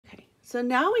So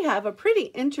now we have a pretty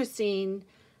interesting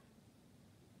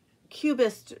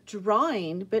cubist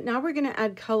drawing, but now we're going to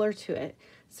add color to it.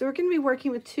 So we're going to be working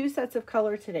with two sets of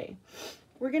color today.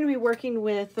 We're going to be working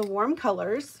with the warm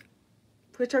colors,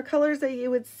 which are colors that you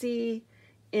would see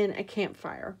in a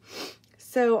campfire.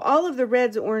 So all of the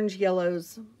reds, orange,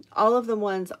 yellows, all of the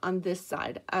ones on this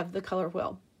side of the color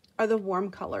wheel are the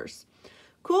warm colors.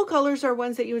 Cool colors are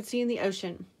ones that you would see in the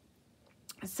ocean.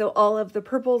 So all of the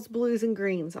purples, blues, and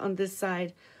greens on this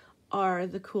side are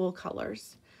the cool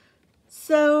colors.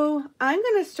 So I'm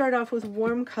going to start off with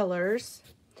warm colors,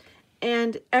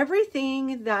 and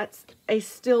everything that's a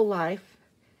still life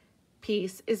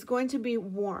piece is going to be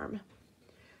warm.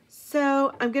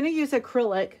 So I'm going to use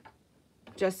acrylic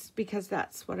just because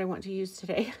that's what I want to use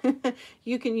today.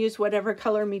 You can use whatever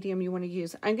color medium you want to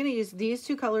use. I'm going to use these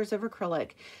two colors of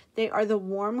acrylic. They are the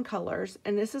warm colors,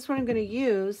 and this is what I'm going to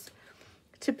use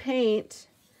to paint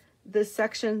the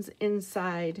sections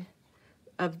inside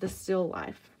of the still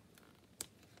life.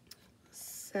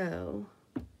 So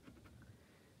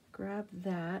grab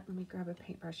that. Let me grab a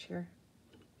paintbrush here.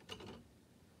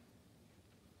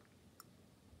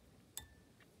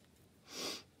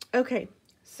 Okay,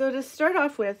 so to start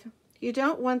off with, you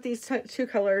don't want these two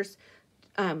colors,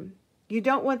 you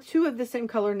don't want two of the same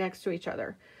color next to each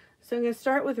other. So I'm going to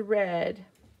start with red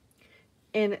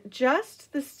and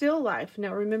just the still life.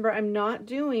 Now remember, I'm not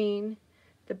doing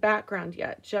the background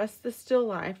yet, just the still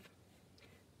life.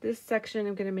 This section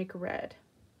I'm going to make red.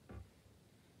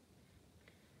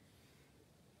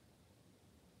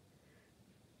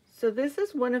 So this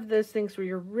is one of those things where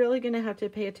you're really going to have to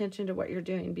pay attention to what you're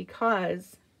doing,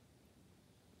 because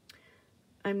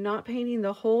I'm not painting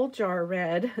the whole jar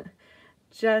red,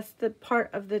 just the part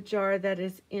of the jar that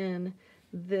is in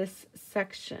this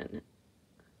section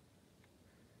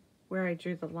where I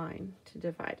drew the line to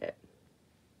divide it.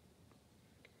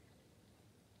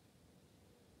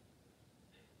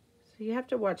 So you have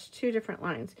to watch two different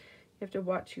lines. You have to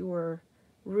watch your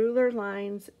ruler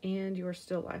lines and your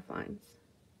still life lines.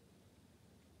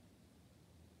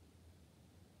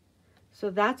 So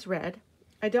that's red.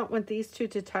 I don't want these two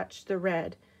to touch the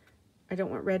red. I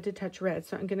don't want red to touch red.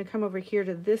 So I'm going to come over here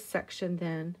to this section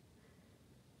then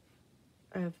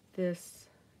of this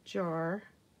jar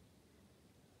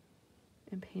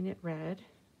and paint it red.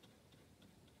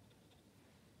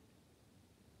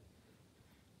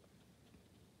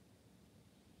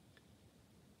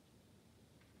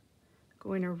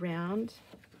 Going around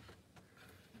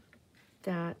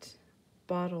that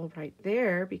bottle right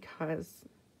there because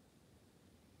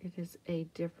it is a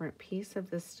different piece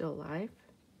of the still life.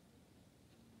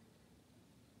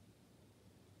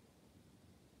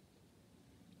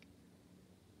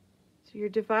 So you're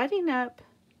dividing up,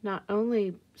 not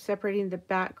only separating the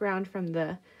background from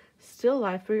the still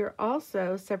life, but you're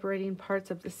also separating parts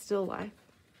of the still life.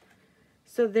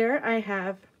 So there I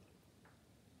have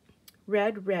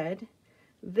red, red.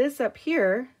 This up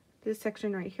here, this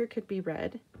section right here could be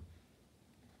red.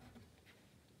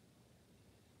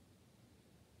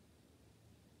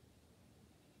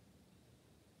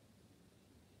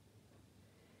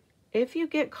 If you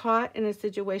get caught in a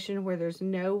situation where there's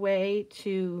no way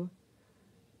to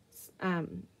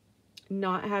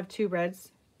not have two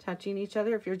reds touching each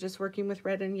other, if you're just working with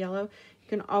red and yellow, you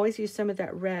can always use some of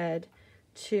that red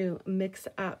to mix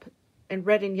up, and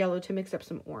red and yellow to mix up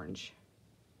some orange,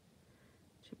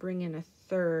 to bring in a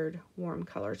third warm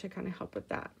color to kind of help with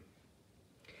that.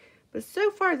 But so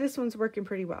far, this one's working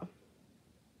pretty well.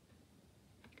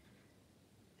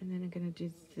 And then I'm going to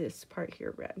do this part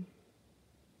here red.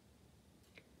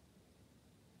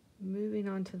 Moving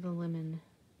on to the lemon.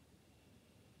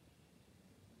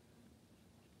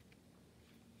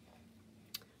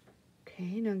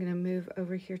 Okay, now I'm going to move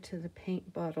over here to the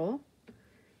paint bottle.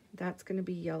 That's going to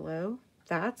be yellow.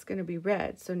 That's going to be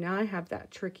red. So now I have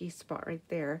that tricky spot right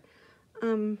there.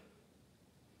 I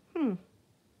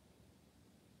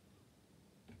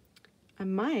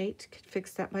could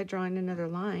fix that by drawing another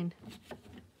line.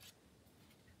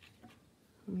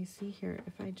 Let me see here.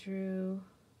 If I drew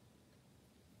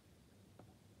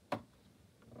a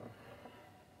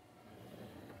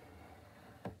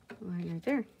line right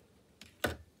there.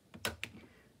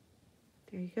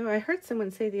 There you go. I heard someone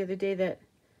say the other day that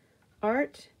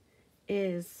art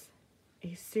is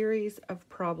a series of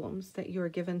problems that you are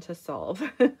given to solve.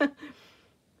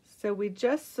 So we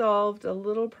just solved a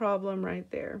little problem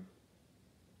right there.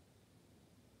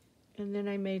 And then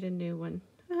I made a new one.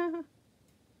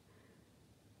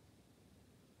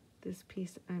 This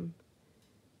piece I'm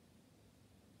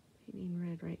painting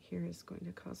red right here is going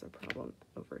to cause a problem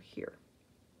over here.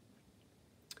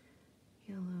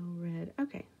 Yellow, red.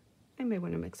 Okay. I may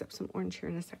want to mix up some orange here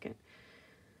in a second.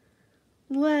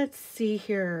 Let's see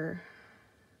here.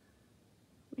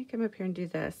 Let me come up here and do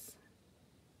this.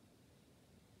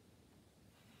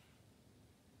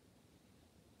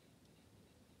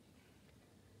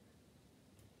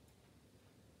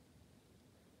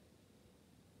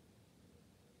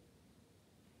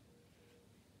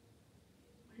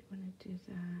 Might want to do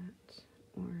that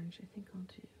orange. I think I'll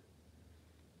do.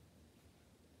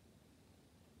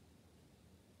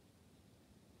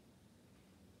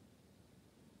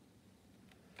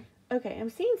 Okay, I'm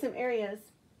seeing some areas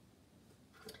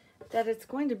that it's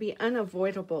going to be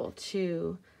unavoidable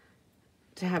to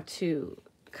have two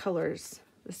colors,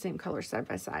 the same color side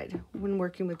by side when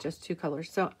working with just two colors.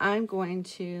 So I'm going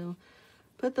to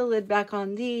put the lid back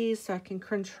on these so I can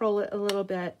control it a little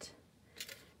bit.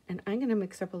 And I'm going to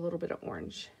mix up a little bit of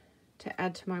orange to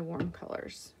add to my warm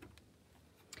colors.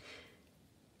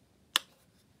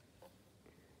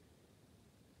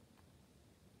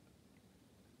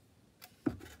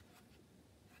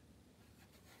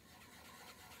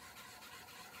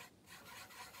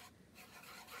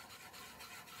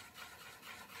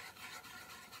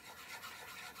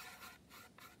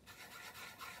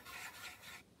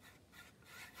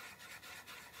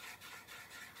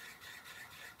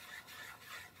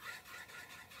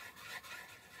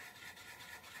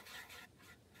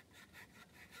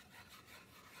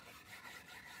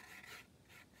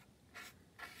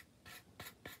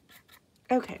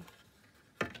 Okay,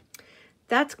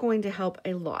 that's going to help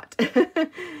a lot.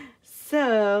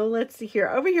 So let's see here.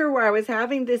 Over here where I was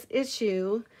having this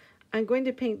issue, I'm going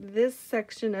to paint this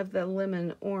section of the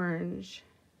lemon orange.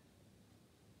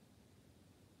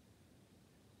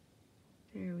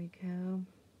 There we go.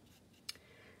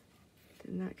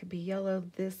 Then that could be yellow.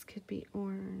 This could be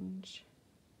orange.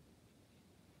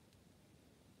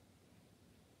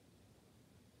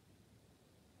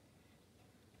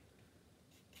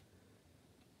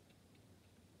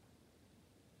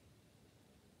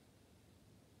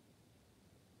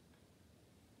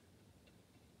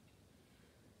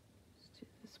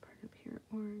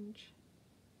 Orange.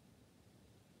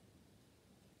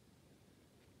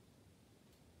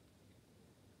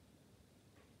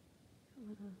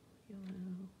 Yellow.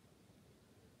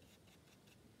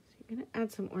 So you're going to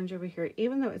add some orange over here.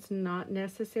 Even though it's not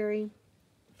necessary,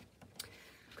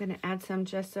 I'm going to add some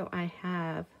just so I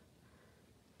have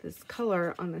this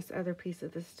color on this other piece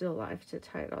of the still life to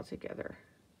tie it all together.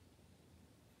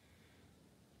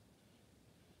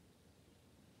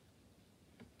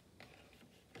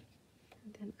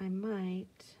 And then I might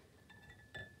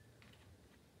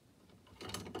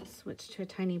switch to a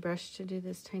tiny brush to do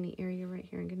this tiny area right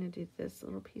here. I'm going to do this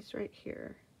little piece right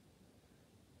here,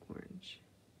 orange.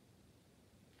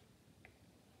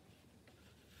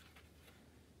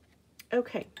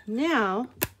 Okay, now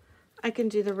I can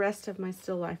do the rest of my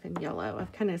still life in yellow.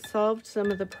 I've kind of solved some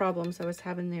of the problems I was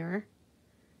having there.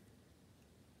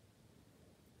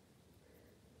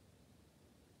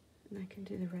 And I can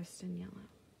do the rest in yellow.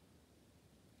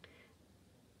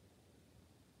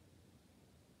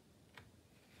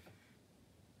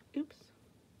 Oops.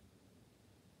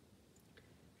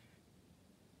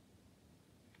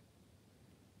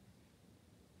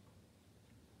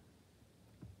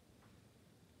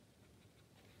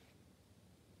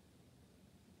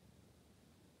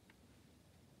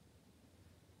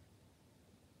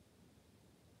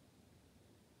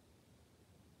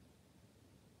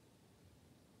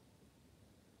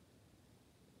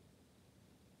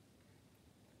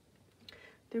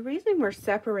 The reason we're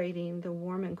separating the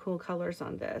warm and cool colors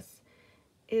on this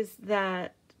is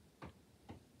that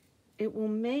it will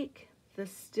make the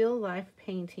still life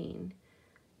painting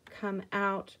come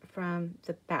out from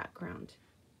the background.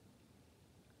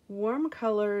 Warm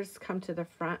colors come to the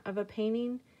front of a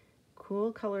painting,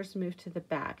 cool colors move to the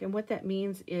back. And what that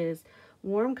means is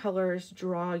warm colors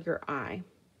draw your eye.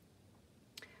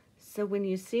 So when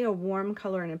you see a warm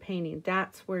color in a painting,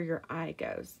 that's where your eye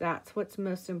goes. That's what's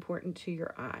most important to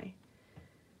your eye.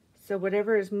 So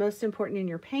whatever is most important in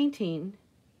your painting,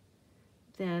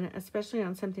 then especially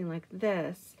on something like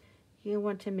this, you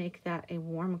want to make that a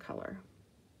warm color.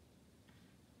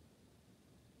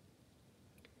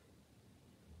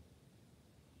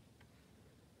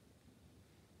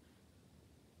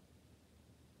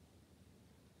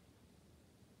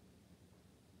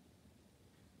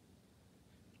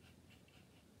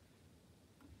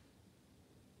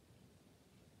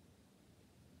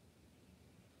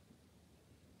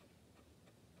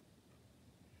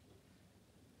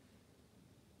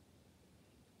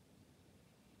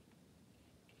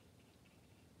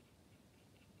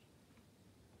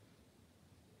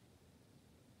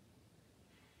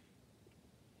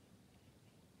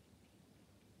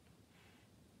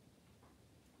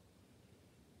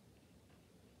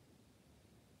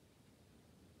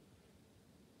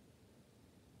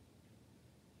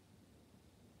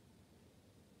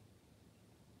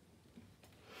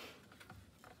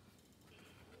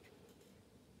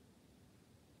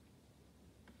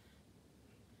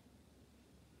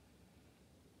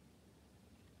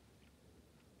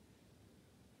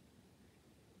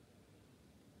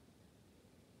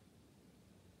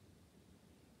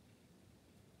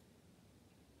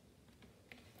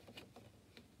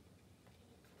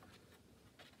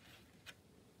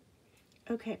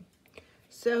 Okay,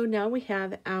 so now we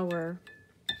have our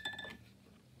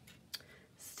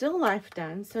still life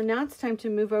done. So now it's time to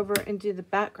move over and do the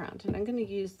background. And I'm going to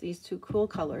use these two cool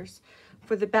colors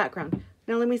for the background.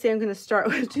 Now let me say I'm going to start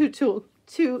with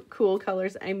two cool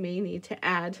colors. I may need to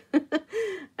add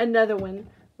another one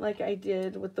like I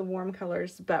did with the warm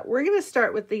colors, but we're going to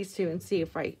start with these two and see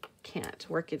if I can't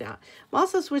work it out. I'm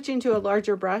also switching to a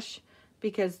larger brush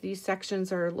because these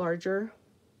sections are larger.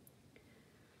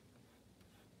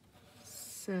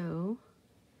 So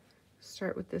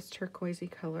start with this turquoisey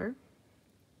color.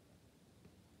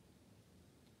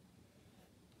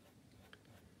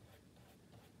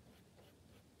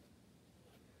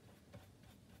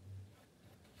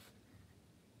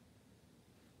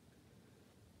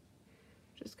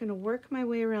 Just going to work my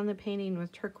way around the painting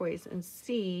with turquoise and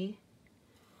see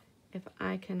if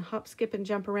I can hop, skip, and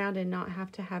jump around and not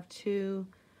have to have two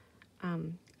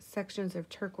sections of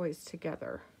turquoise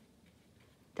together.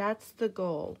 That's the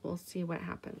goal. We'll see what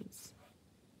happens.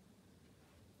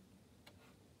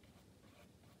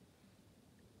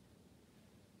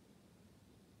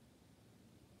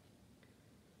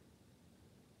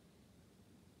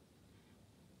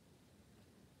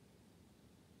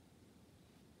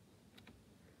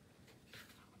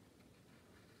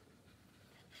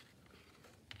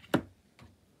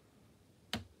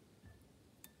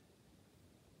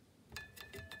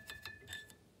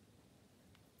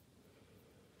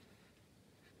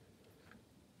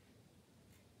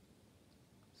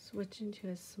 Switching to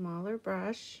a smaller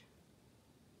brush.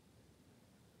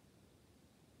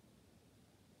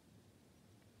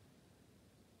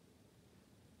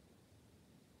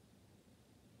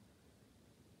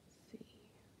 Let's see,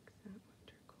 that one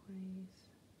turquoise,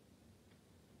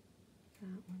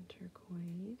 that one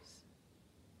turquoise,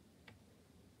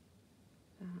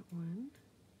 that one.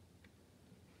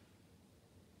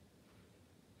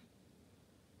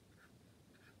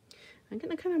 I'm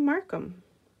going to kind of mark them.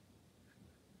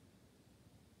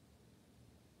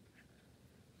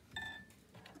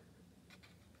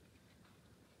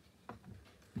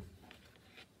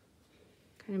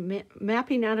 Kind of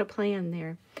mapping out a plan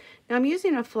there. Now I'm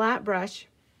using a flat brush.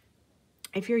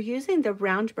 If you're using the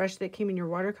round brush that came in your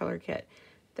watercolor kit,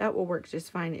 that will work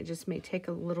just fine. It just may take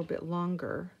a little bit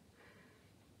longer.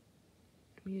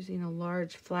 I'm using a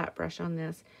large flat brush on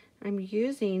this. I'm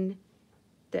using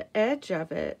the edge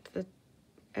of it, the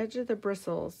edge of the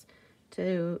bristles,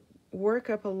 to work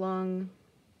up along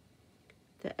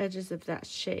the edges of that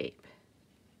shape.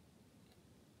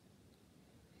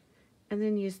 And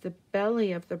then use the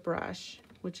belly of the brush,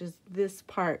 which is this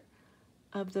part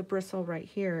of the bristle right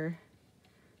here,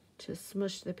 to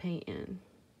smush the paint in.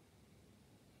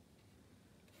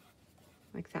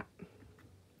 Like that.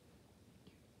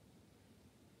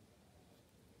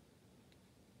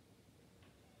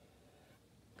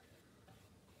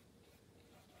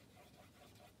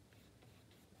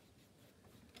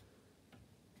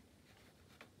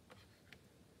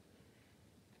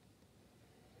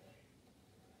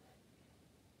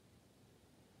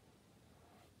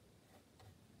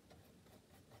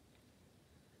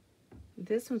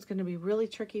 This one's going to be really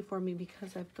tricky for me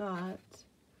because I've got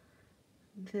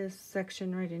this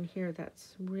section right in here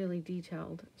that's really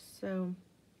detailed. So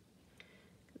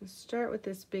I'll start with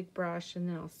this big brush and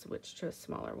then I'll switch to a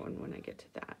smaller one when I get to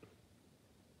that.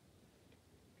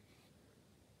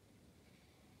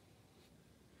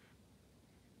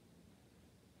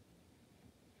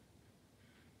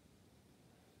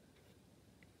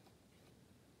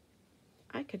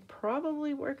 I could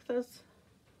probably work those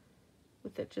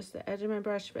with just the edge of my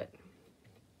brush, but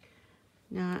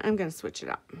no, I'm going to switch it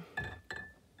up.